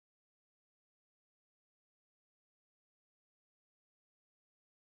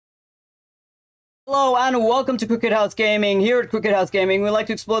Hello and welcome to Crooked House Gaming. Here at Crooked House Gaming, we like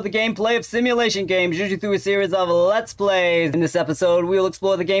to explore the gameplay of simulation games, usually through a series of Let's Plays. In this episode, we will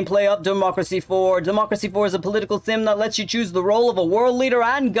explore the gameplay of Democracy 4. Democracy 4 is a political sim that lets you choose the role of a world leader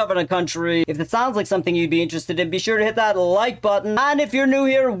and govern a country. If it sounds like something you'd be interested in, be sure to hit that like button. And if you're new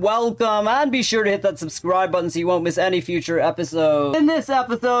here, welcome. And be sure to hit that subscribe button so you won't miss any future episodes. In this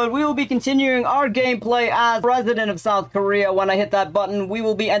episode, we will be continuing our gameplay as President of South Korea. When I hit that button, we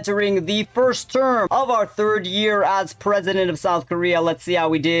will be entering the first term of our third year as President of South Korea. Let's see how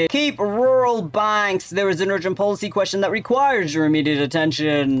we did. Keep rural banks. There is an urgent policy question that requires your immediate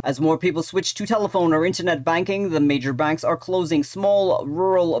attention. As more people switch to telephone or internet banking, the major banks are closing small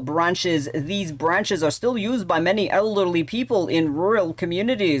rural branches. These branches are still used by many elderly people in rural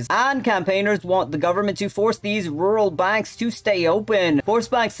communities, and campaigners want the government to force these rural banks to stay open. Force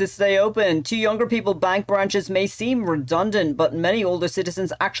banks to stay open. To younger people, bank branches may seem redundant, but many older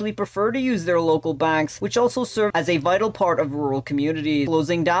citizens actually prefer to use their local banks, which also serve as a vital part of rural communities.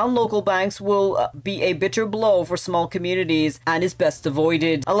 Closing down local banks will be a bitter blow for small communities and is best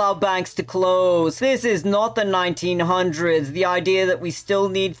avoided. Allow banks to close. This is not the 1900s. The idea that we still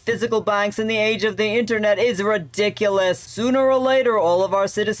need physical banks in the age of the internet is ridiculous. Sooner or later, all of our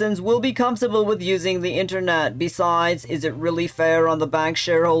citizens will be comfortable with using the internet. Besides, is it really fair on the bank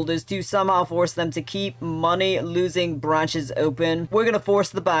shareholders to somehow force them to keep money-losing branches open? We're gonna force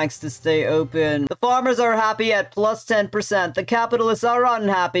the banks to stay open. The farmers are happy at plus 10%. The capitalists are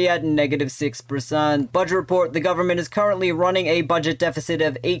unhappy at negative 6%. Budget report. The government is currently running a budget deficit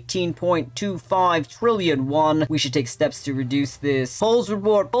of 18.25 trillion won. We should take steps to reduce this. Polls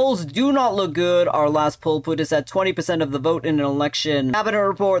report. Polls do not look good. Our last poll put us at 20% of the vote in an election. Cabinet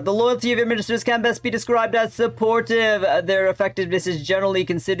report. The loyalty of your ministers can best be described as supportive. Their effectiveness is generally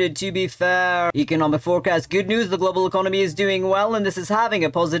considered to be fair. Economic forecast. Good news. The global economy is doing well, and this is having a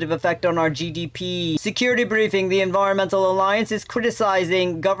positive effect on our GDP. Security briefing. The Environmental Alliance is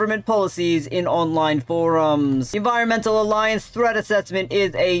criticizing government policies in online forums. Environmental Alliance threat assessment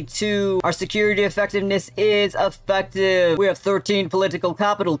is a 2. Our security effectiveness is effective. We have 13 political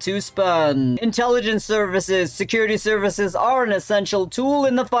capital to spend. Intelligence services. Security services are an essential tool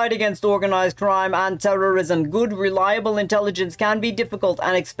in the fight against organized crime and terrorism. Good, reliable intelligence can be difficult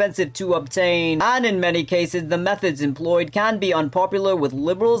and expensive to obtain, and in many cases, the methods employed can be unpopular with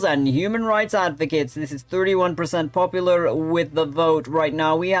liberals and human rights advocates. This is 31% popular with the vote. Right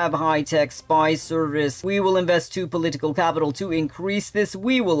now, we have high-tech spy service. We will invest 2 political capital to increase this.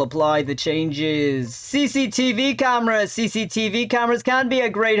 We will apply the changes. CCTV cameras. CCTV cameras can be a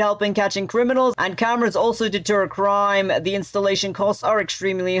great help in catching criminals, and cameras also deter crime. The installation costs are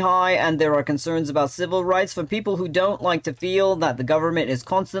extremely high, and there are concerns about civil rights for people who don't like to feel that the government is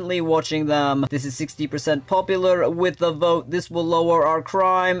constantly watching them. This is 60% popular with the vote. This will lower our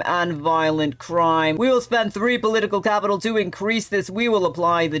crime and violent crime. We will spend 3 political capital to increase this. We will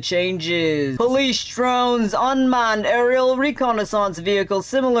apply the changes. Police drones. Unmanned aerial reconnaissance vehicles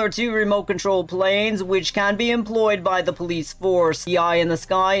similar to remote control planes, which can be employed by the police force. The eye in the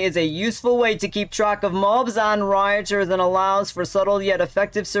sky is a useful way to keep track of mobs and rioters and allows for subtle yet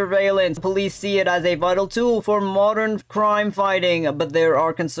effective surveillance. Police see it as a vital tool for modern crime fighting, but there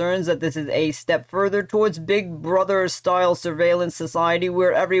are concerns that this is a step further towards Big Brother style surveillance society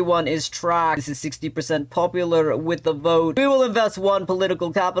where everyone is tracked. This is 60% popular with the vote. We will invest 1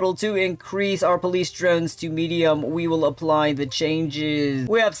 political capital to increase our police drones to medium. We will apply the changes.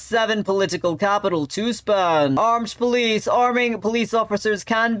 We have 7 political capital to spend. Armed police. Arming police officers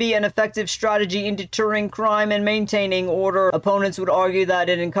can be an effective strategy in deterring crime and maintaining order. Opponents would argue that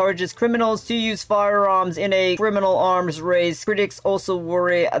it encourages criminals to use firearms in a criminal arms race. Critics also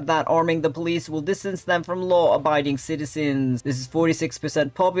worry that arming the police will distance them from law-abiding citizens. This is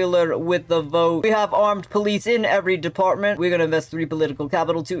 46% popular with the vote. We have armed police in every department. We're going to invest 3 political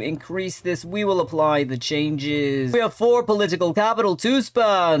capital to increase this. We will apply the changes. We have 4 political capital to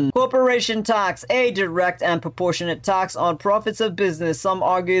spend. Corporation tax. A direct and proportionate tax on profits of business. Some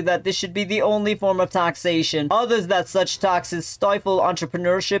argue that this should be the only form of taxation. Others that such taxes stifle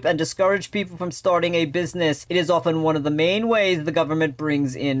entrepreneurship and discourage people from starting a business. It is often one of the main ways the government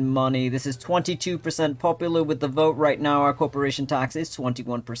brings in money. This is 22% popular with the vote. Right now, our corporation tax is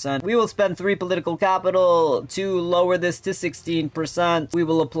 21%. We will spend 3 political capital to lower this to 16%. We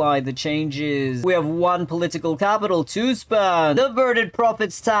will apply the changes. We have 1 political capital to spend. Diverted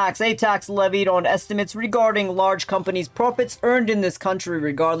profits tax. A tax levied on estimates regarding large companies' profits earned in this country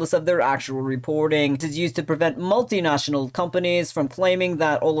regardless of their actual reporting. It is used to prevent multinational companies from claiming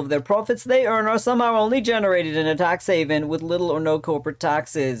that all of their profits they earn are somehow only generated in a tax haven with little or no corporate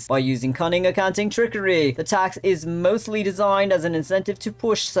taxes. By using cunning accounting trickery, the tax is mostly designed as an incentive to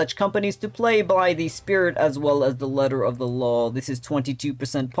push such companies companies to play by the spirit as well as the letter of the law. This is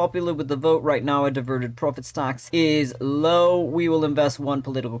 22% popular with the vote. Right now, our diverted profits tax is low. We will invest 1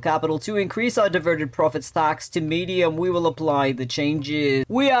 political capital. To increase our diverted profits tax to medium, we will apply the changes.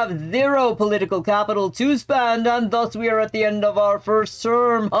 We have 0 political capital to spend, and thus we are at the end of our first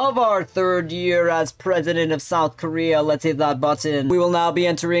term of our 3rd year as president of South Korea. Let's hit that button. We will now be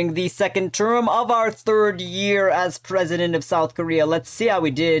entering the 2nd term of our 3rd year as president of South Korea. Let's see how we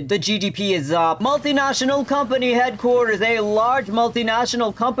did. The GDP is up. Multinational company headquarters. A large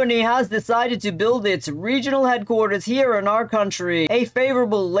multinational company has decided to build its regional headquarters here in our country. A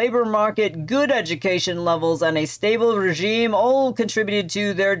favorable labor market, good education levels, and a stable regime all contributed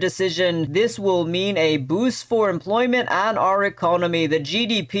to their decision. This will mean a boost for employment and our economy. The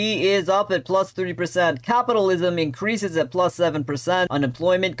GDP is up at plus 3%. Capitalism increases at plus 7%.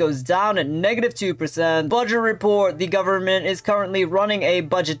 Unemployment goes down at negative 2%. Budget report. The government is currently running a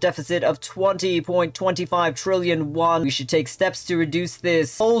budget deficit of 20.25 trillion won. We should take steps to reduce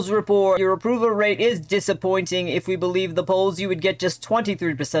this. Polls report. Your approval rate is disappointing. If we believe the polls, you would get just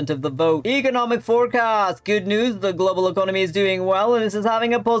 23% of the vote. Economic forecast. Good news. The global economy is doing well, and this is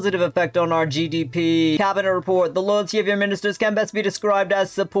having a positive effect on our GDP. Cabinet report. The loyalty of your ministers can best be described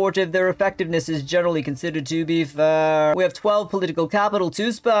as supportive. Their effectiveness is generally considered to be fair. We have 12 political capital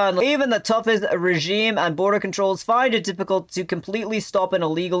to spend. Even the toughest regime and border controls find it difficult to completely stop an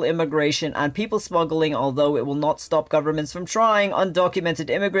illegal immigration and people smuggling, although it will not stop governments from trying. Undocumented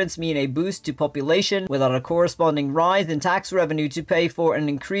immigrants mean a boost to population without a corresponding rise in tax revenue to pay for an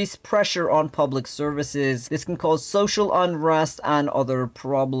increased pressure on public services. This can cause social unrest and other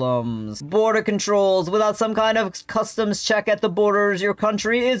problems. Border controls. Without some kind of customs check at the borders, your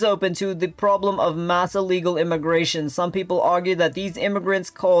country is open to the problem of mass illegal immigration. Some people argue that these immigrants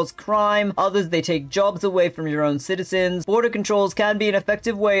cause crime. Others, they take jobs away from your own citizens. Border controls can be an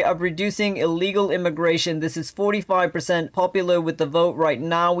effective way of reducing illegal immigration. This is 45% popular with the vote. Right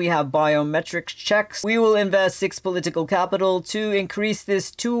now, we have biometric checks. We will invest 6 political capital to increase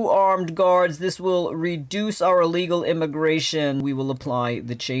this to armed guards. This will reduce our illegal immigration. We will apply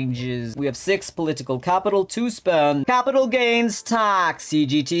the changes. We have 6 political capital to spend. Capital gains tax.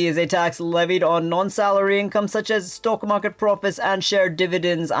 CGT is a tax levied on non-salary income such as stock market profits and share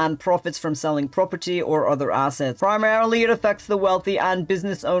dividends and profits from selling property or other assets. Primarily, it affects the wealthy and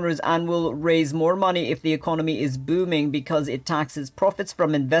business owners and will raise more money if the economy is booming because it taxes profits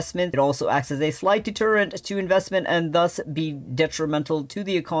from investment. It also acts as a slight deterrent to investment and thus be detrimental to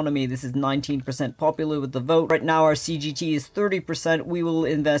the economy. This is 19% popular with the vote. Right now, our CGT is 30%. We will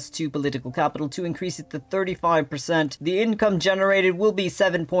invest 2 political capital to increase it to 35%. The income generated will be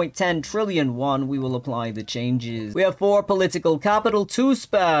 7.10 trillion won. We will apply the changes. We have 4 political capital to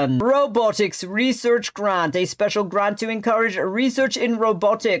spend. Robotics research grant. A special grant to encourage research in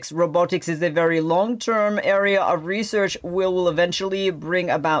robotics. Robotics is a very long-term area of research will eventually bring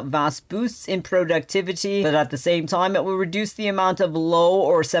about vast boosts in productivity, but at the same time, it will reduce the amount of low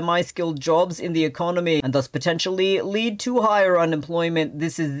or semi-skilled jobs in the economy and thus potentially lead to higher unemployment.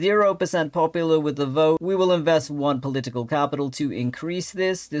 This is 0% popular with the vote. We will invest 1 political capital to increase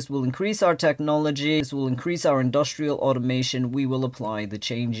this. This will increase our technology. This will increase our industrial automation. We will apply the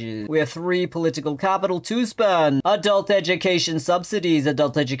changes. We have 3 political capital to spend. Adult education subsidies.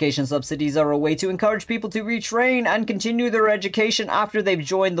 Adult education subsidies are a way to encourage people to retrain and continue their education after they've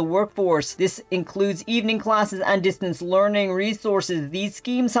joined the workforce. This includes evening classes and distance learning resources. These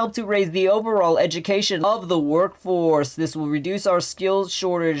schemes help to raise the overall education of the workforce. This will reduce our skills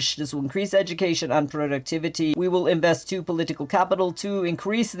shortage. This will increase education and productivity. We will invest 2 political capital to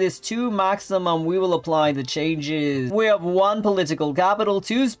increase this to maximum. We will apply the changes. We have 1 political capital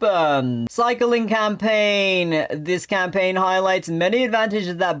to spend. Cycling campaign. This campaign highlights many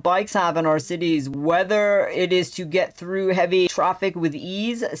advantages that bikes have in our cities, whether it is to get through heavy traffic with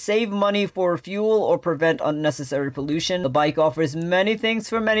ease, save money for fuel, or prevent unnecessary pollution. The bike offers many things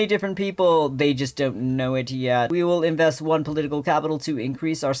for many different people. They just don't know it yet. We will invest 1 political capital to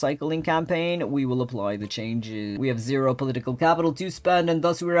increase our cycling campaign. We will apply the changes. We have 0 political capital to spend, and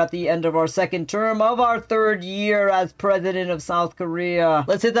thus we're at the end of our 2nd term of our 3rd year as president of South Korea.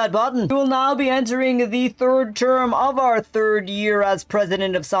 Let's hit that button. We will now be entering the 3rd term of our 3rd year as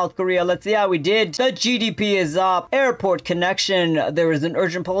president of South Korea. Let's see how we did. The GDP is up. Airport connection. There is an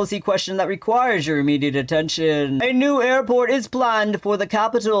urgent policy question that requires your immediate attention. A new airport is planned for the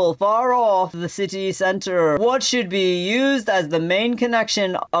capital, far off the city center. What should be used as the main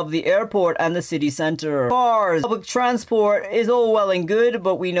connection of the airport and the city center? Cars. Public transport is all well and good,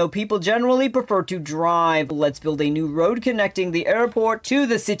 but we know people generally prefer to drive. Let's build a new road connecting the airport to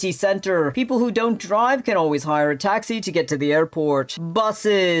the city center. People who don't drive can always hire a taxi to get to the airport.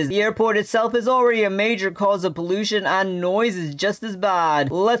 Buses. The airport itself is already a major cause of pollution and noise is just as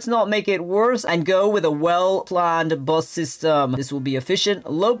bad. Let's not make it worse and go with a well-planned bus system. This will be efficient,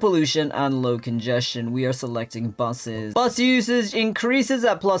 low pollution, and low congestion. We are selecting buses. Bus usage increases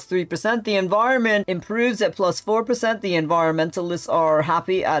at plus 3%. The environment improves at plus 4%. The environmentalists are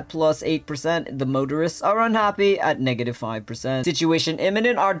happy at plus 8%. The motorists are unhappy at negative 5%. Situation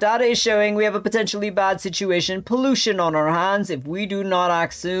imminent. Our data is showing we have a potentially bad situation. Pollution on our hands if we do not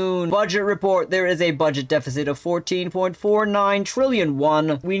act soon. Budget report. There is a budget deficit of 14.49 trillion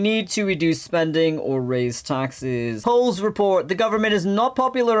won. We need to reduce spending or raise taxes. Polls report. The government is not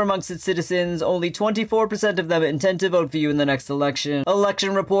popular amongst its citizens. Only 24% of them intend to vote for you in the next election.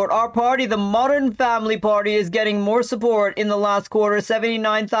 Election report. Our party, the Modern Family Party, is getting more support. In the last quarter,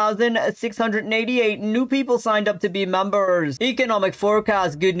 79,688 new people signed up to be members. Economic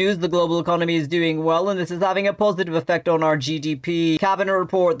forecast. Good news, the global economy is doing well and this is having a positive effect on our GDP. Cabinet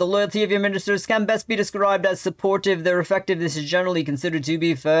report. The loyalty of your ministers can best be described as supportive. Their effectiveness is generally considered to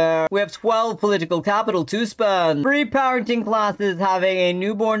be fair. We have 12 political capital to spend. Free parenting classes. Having a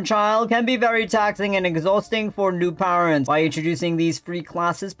newborn child can be very taxing and exhausting for new parents. By introducing these free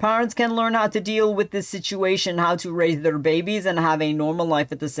classes, parents can learn how to deal with this situation, how to raise their babies and have a normal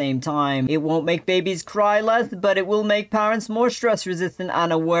life at the same time. It won't make babies cry less, but it will make parents more stress resistant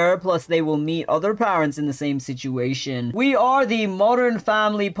and aware, plus they will meet other parents in the same situation. We are the Modern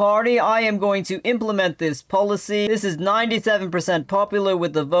Family Party. I am going to implement this policy. This is 97% popular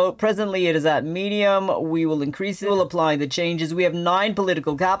with the vote. Presently it is at medium. We will increase it. We'll apply the changes. We have 9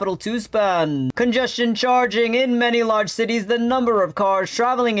 political capital to spend. Congestion charging. In many large cities, the number of cars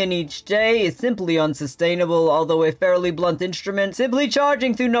traveling in each day is simply unsustainable. Although a fairly blunt instrument, simply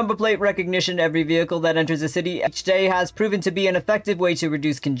charging through number plate recognition every vehicle that enters a city each day has proven to be an effective way to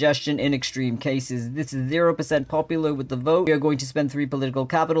reduce congestion in extreme cases. This is 0% popular with the vote. We are going to spend 3 political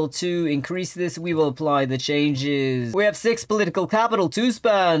capital to increase this. We will apply the changes. We have 6 political capital to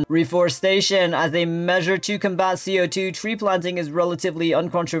spend. Reforestation. As a measure to combat CO2, tree planting is relatively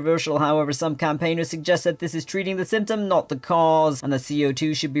uncontroversial. However, some campaigners suggest that this is treating the symptom, not the cause, and the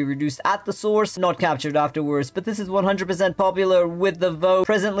CO2 should be reduced at the source, not captured afterwards. But this is 100% popular with the vote.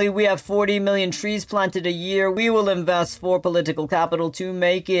 Presently, we have 40 million trees planted a year. We will invest 4 political capital to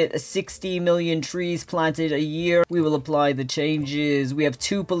make it 60 million trees planted a year. We will apply the changes. We have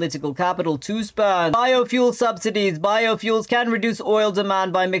 2 political capital to spend. Biofuel subsidies. Biofuels can reduce oil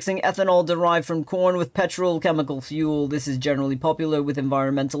demand by mixing ethanol derived from corn with petrochemical fuel. This is generally popular with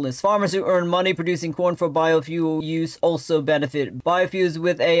environmentalists. Farmers who earn money producing corn for biofuel use also benefit. Biofuels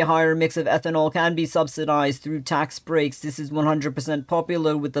with a higher mix of ethanol can be subsidized through tax breaks. This is 100%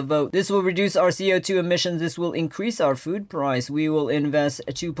 popular with the vote. This will reduce our CO2 emissions. This will increase our food price. We will invest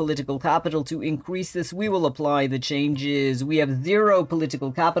 2 political capital to increase this. We will apply the changes. We have 0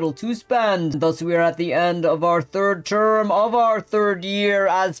 political capital to spend. Thus, we are at the end of our 3rd term of our 3rd year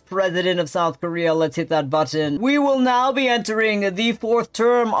as president of South Korea. Let's hit that button. We will now be entering the 4th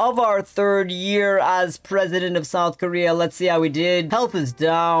term of our 3rd year as president of South Korea. Let's see how we did. Health is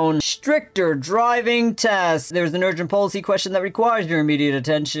down. Stricter driving tests. There's an urgent policy question that requires your immediate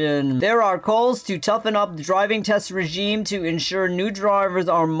attention. There are calls to toughen up the driving test regime to ensure new drivers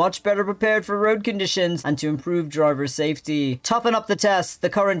are much better prepared for road conditions and to improve driver safety. Toughen up the tests. The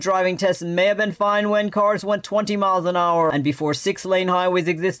current driving test may have been fine when cars went 20 miles an hour and before 6-lane highways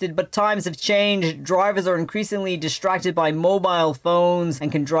existed, but times have changed. Drivers are increasingly distracted by mobile phones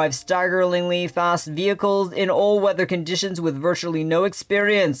and can drive staggeringly fast vehicles in all weather conditions with virtually no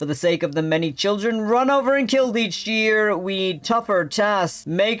experience. For the sake of the many children run over and killed each year, we need tougher tests.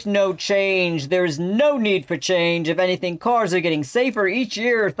 Make no change. There is no need for change. If anything, cars are getting safer each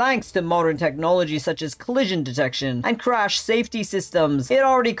year thanks to modern technology such as collision detection and crash safety systems. It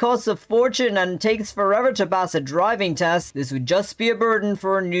already costs a fortune and takes forever to pass a driving test. This would just be a burden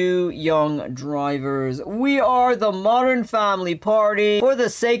for new young drivers. We are the Modern Family Party. For the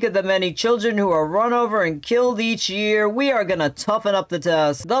sake of the many children who are run over and killed each year, we are gonna toughen up the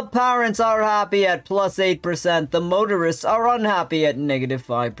test. The parents are happy at plus 8%. The motorists are unhappy at negative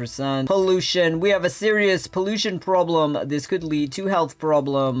 5%. Pollution. We have a serious pollution problem. This could lead to health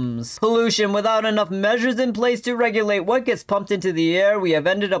problems. Pollution. Without enough measures in place to regulate what gets pumped into the air, we have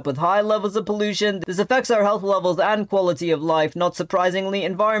ended up with high levels of pollution. This affects our health levels and quality of life. Not surprisingly,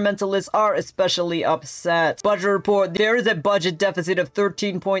 environmentalists are especially upset. Budget report. There is a budget deficit of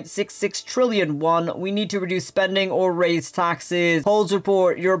 13.66 trillion won. We need to reduce spending or raise taxes. Polls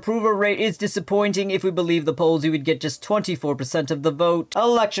report. Your approval rate is disappointing. If we believe the polls, you would get just 24% of the vote.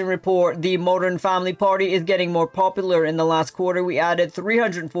 Election report. The Modern Family Party is getting more popular. In the last quarter, we added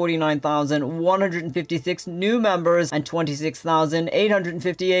 349,156 new members and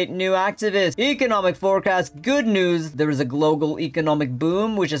 26,858 new activists. Economic forecast, good news. There is a global economic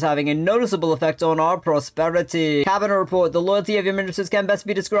boom, which is having a noticeable effect on our prosperity. Cabinet report, the loyalty of your ministers can best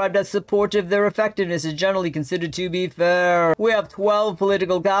be described as supportive. Their effectiveness is generally considered to be fair. We have 12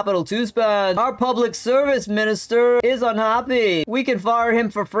 political capital to spend. Our public service minister is unhappy. We can fire him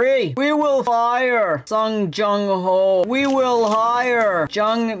for free. We will fire Sung Jung-ho. We will hire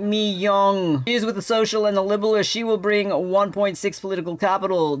Jung Mi-young. She is with the social and the liberalist. She will bring 1.6 political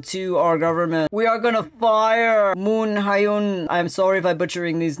capital to our government. We are gonna fire Moon Hyun. I'm sorry if I'm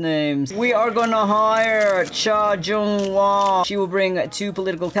butchering these names. We are gonna hire Cha Jung-hwa. She will bring 2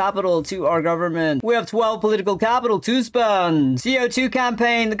 political capital to our government. We have 12 political capital to spend. CO2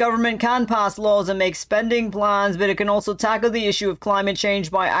 campaign. The government can pass laws and make spending plans, but it can also tackle the issue of climate change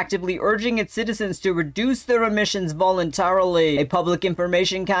by actively urging its citizens to reduce their emissions voluntarily. A public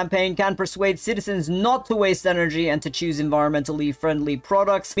information campaign can persuade citizens not to waste energy and to choose environmentally friendly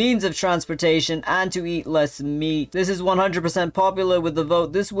products, means of transportation, and to eat less meat. This is 100% popular with the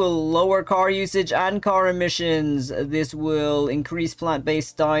vote. This will lower car usage and car emissions. This will increase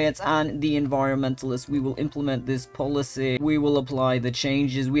plant-based diets and the environmentalists. We will implement this policy. We will apply the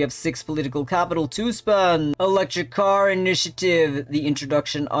changes. We have 6 political capital to spend. Electric car initiative. The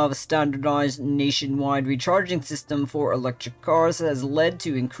introduction of a standardized nationwide recharging system for electric cars has led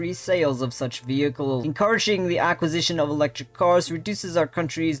to increased sales of such vehicles. Encouraging the acquisition of electric cars reduces our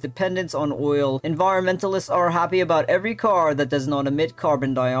country's dependence on oil. Environmentalists are happy about every car that does not emit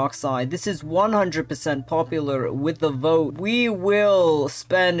carbon dioxide. This is 100% popular with the vote. We will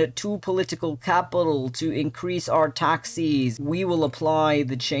spend 2 political capital to increase our taxes. We will apply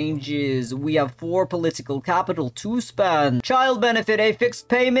the changes. We have 4 political capital to spend. Child benefit, a fixed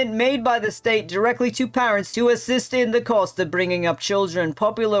payment made by the state directly to parents to assist in the cost of bringing up children.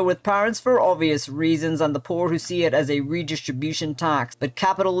 Popular with parents for obvious reasons and the poor who see it as a redistribution tax. But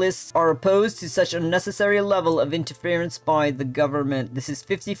capitalists are opposed to such unnecessary level of interference by the government. This is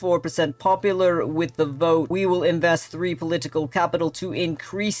 54% popular with the vote. We will invest 3 political capital to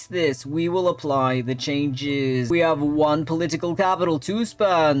increase this. We will apply the changes. We have 1 political capital to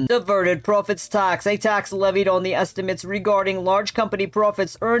spend. Diverted profits tax, a tax levied on the estimates regarding large company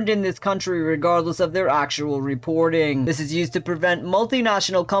profits earned in this country regardless of their actual reporting. This is used to prevent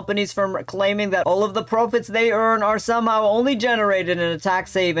multinational companies from claiming that all of the profits they earn are somehow only generated in a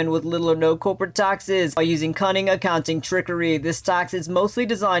tax haven with little or no corporate taxes. By using cunning accounting trickery, this tax is mostly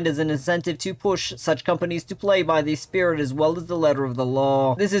designed as an incentive to push such companies to play by the spirit as well as the letter of the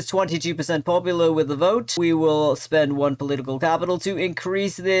law. This is 22% popular with the vote. We will spend 1 political capital to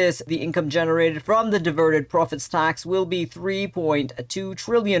increase this. The income generated from the diverted profits tax will be 3.2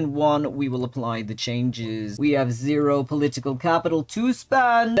 trillion won. We will apply the changes. We have 0 political capital to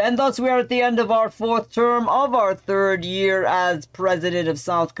spend, and thus we are at the end of our 4th term of our 3rd year as president of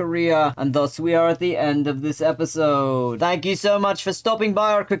South Korea, and thus we are at the end of this episode. Thank you so much for stopping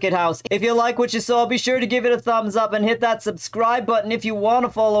by our cricket house. If you like what you saw, be sure to give it a thumbs up and hit that subscribe button if you want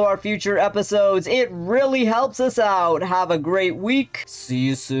to follow our future episodes. It really helps us out. Have a great week. See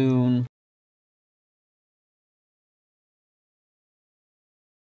you soon.